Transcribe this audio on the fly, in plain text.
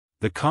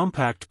The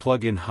compact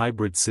plug-in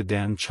hybrid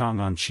sedan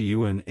Changan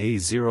Qiyuan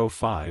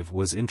A05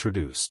 was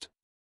introduced.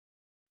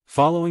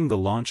 Following the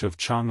launch of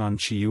Changan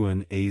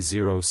Qiyuan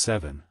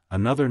A07,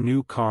 another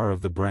new car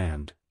of the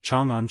brand,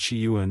 Changan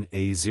Qiyuan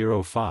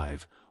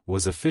A05,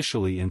 was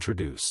officially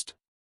introduced.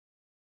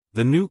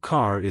 The new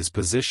car is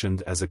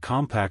positioned as a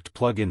compact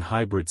plug-in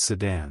hybrid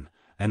sedan,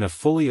 and a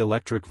fully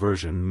electric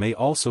version may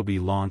also be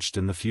launched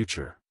in the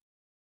future.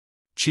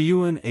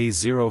 Qiyuan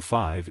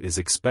A05 is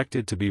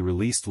expected to be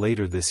released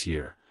later this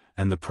year,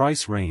 and the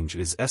price range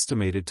is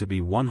estimated to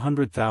be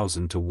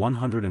 100,000 to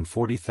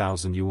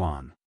 140,000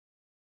 yuan.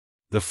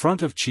 The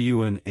front of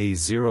Qiyuan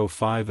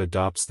A05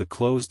 adopts the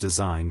closed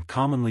design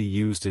commonly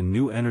used in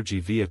new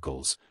energy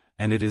vehicles,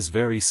 and it is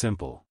very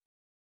simple.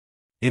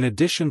 In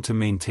addition to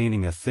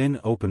maintaining a thin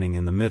opening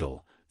in the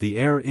middle, the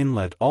air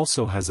inlet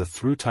also has a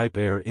through-type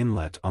air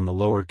inlet on the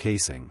lower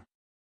casing.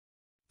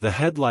 The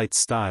headlight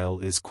style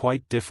is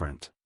quite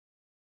different.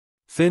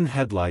 Thin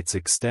headlights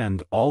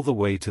extend all the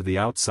way to the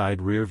outside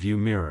rearview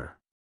mirror.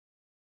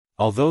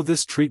 Although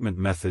this treatment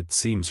method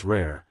seems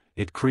rare,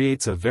 it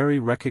creates a very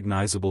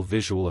recognizable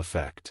visual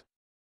effect.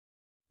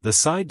 The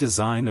side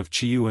design of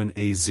Qiyuan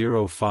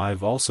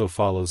A05 also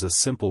follows a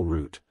simple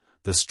route.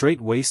 The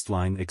straight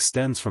waistline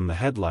extends from the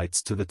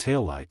headlights to the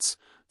taillights,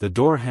 the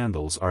door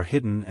handles are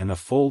hidden and a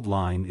fold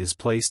line is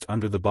placed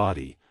under the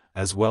body,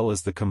 as well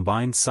as the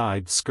combined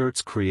side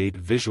skirts create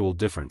visual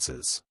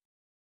differences.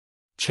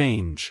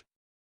 Change.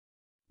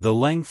 The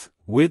length,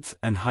 width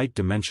and height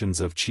dimensions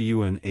of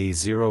Qiyuan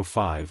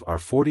A05 are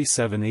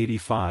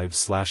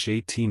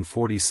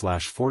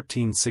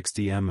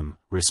 4785/1840/1460 mm,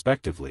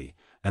 respectively,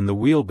 and the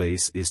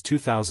wheelbase is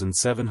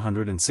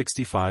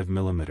 2765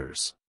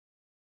 mm.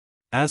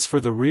 As for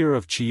the rear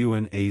of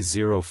Qiyuan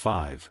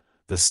A05,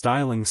 the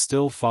styling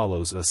still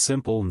follows a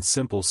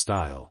simple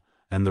style,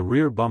 and the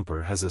rear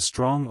bumper has a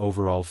strong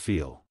overall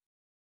feel.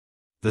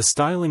 The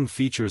styling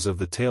features of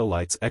the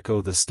taillights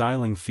echo the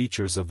styling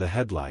features of the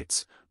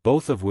headlights,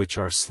 both of which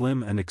are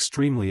slim and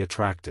extremely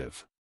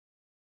attractive.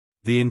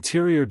 The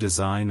interior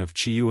design of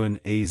Qiyuan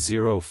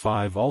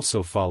A05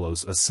 also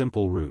follows a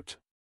simple route.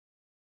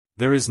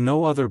 There is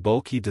no other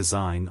bulky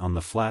design on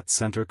the flat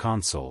center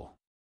console.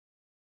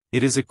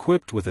 It is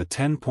equipped with a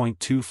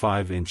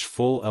 10.25-inch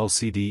full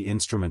LCD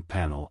instrument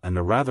panel and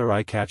a rather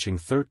eye-catching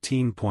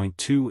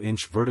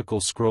 13.2-inch vertical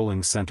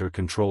scrolling center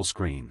control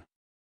screen.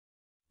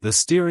 The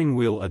steering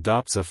wheel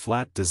adopts a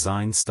flat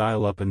design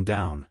style up and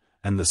down,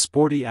 and the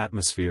sporty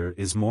atmosphere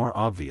is more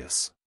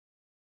obvious.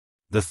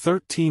 The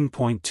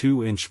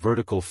 13.2-inch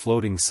vertical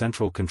floating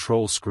central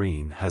control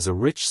screen has a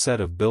rich set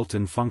of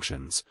built-in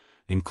functions,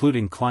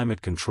 including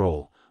climate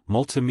control,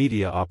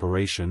 multimedia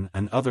operation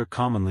and other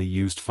commonly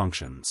used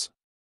functions.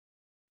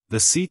 The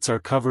seats are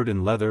covered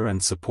in leather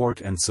and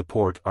support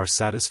are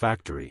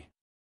satisfactory.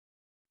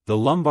 The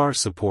lumbar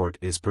support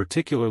is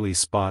particularly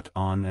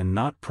spot-on and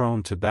not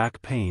prone to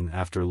back pain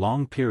after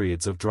long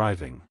periods of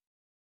driving.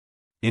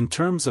 In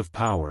terms of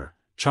power,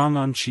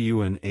 Changan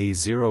Qiyuan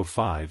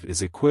A05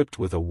 is equipped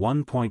with a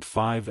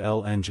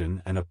 1.5L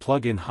engine and a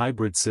plug-in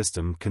hybrid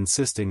system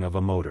consisting of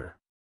a motor.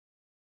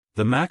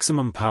 The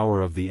maximum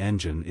power of the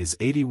engine is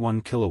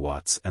 81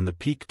 kilowatts and the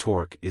peak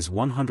torque is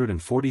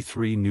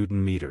 143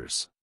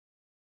 Nm.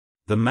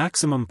 The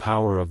maximum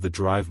power of the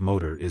drive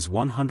motor is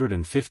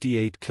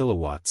 158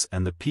 kilowatts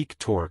and the peak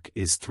torque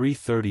is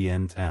 330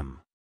 Nm.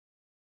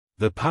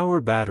 The power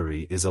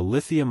battery is a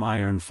lithium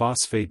iron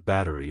phosphate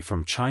battery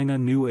from China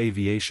New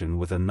Aviation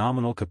with a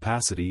nominal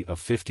capacity of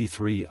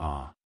 53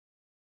 Ah.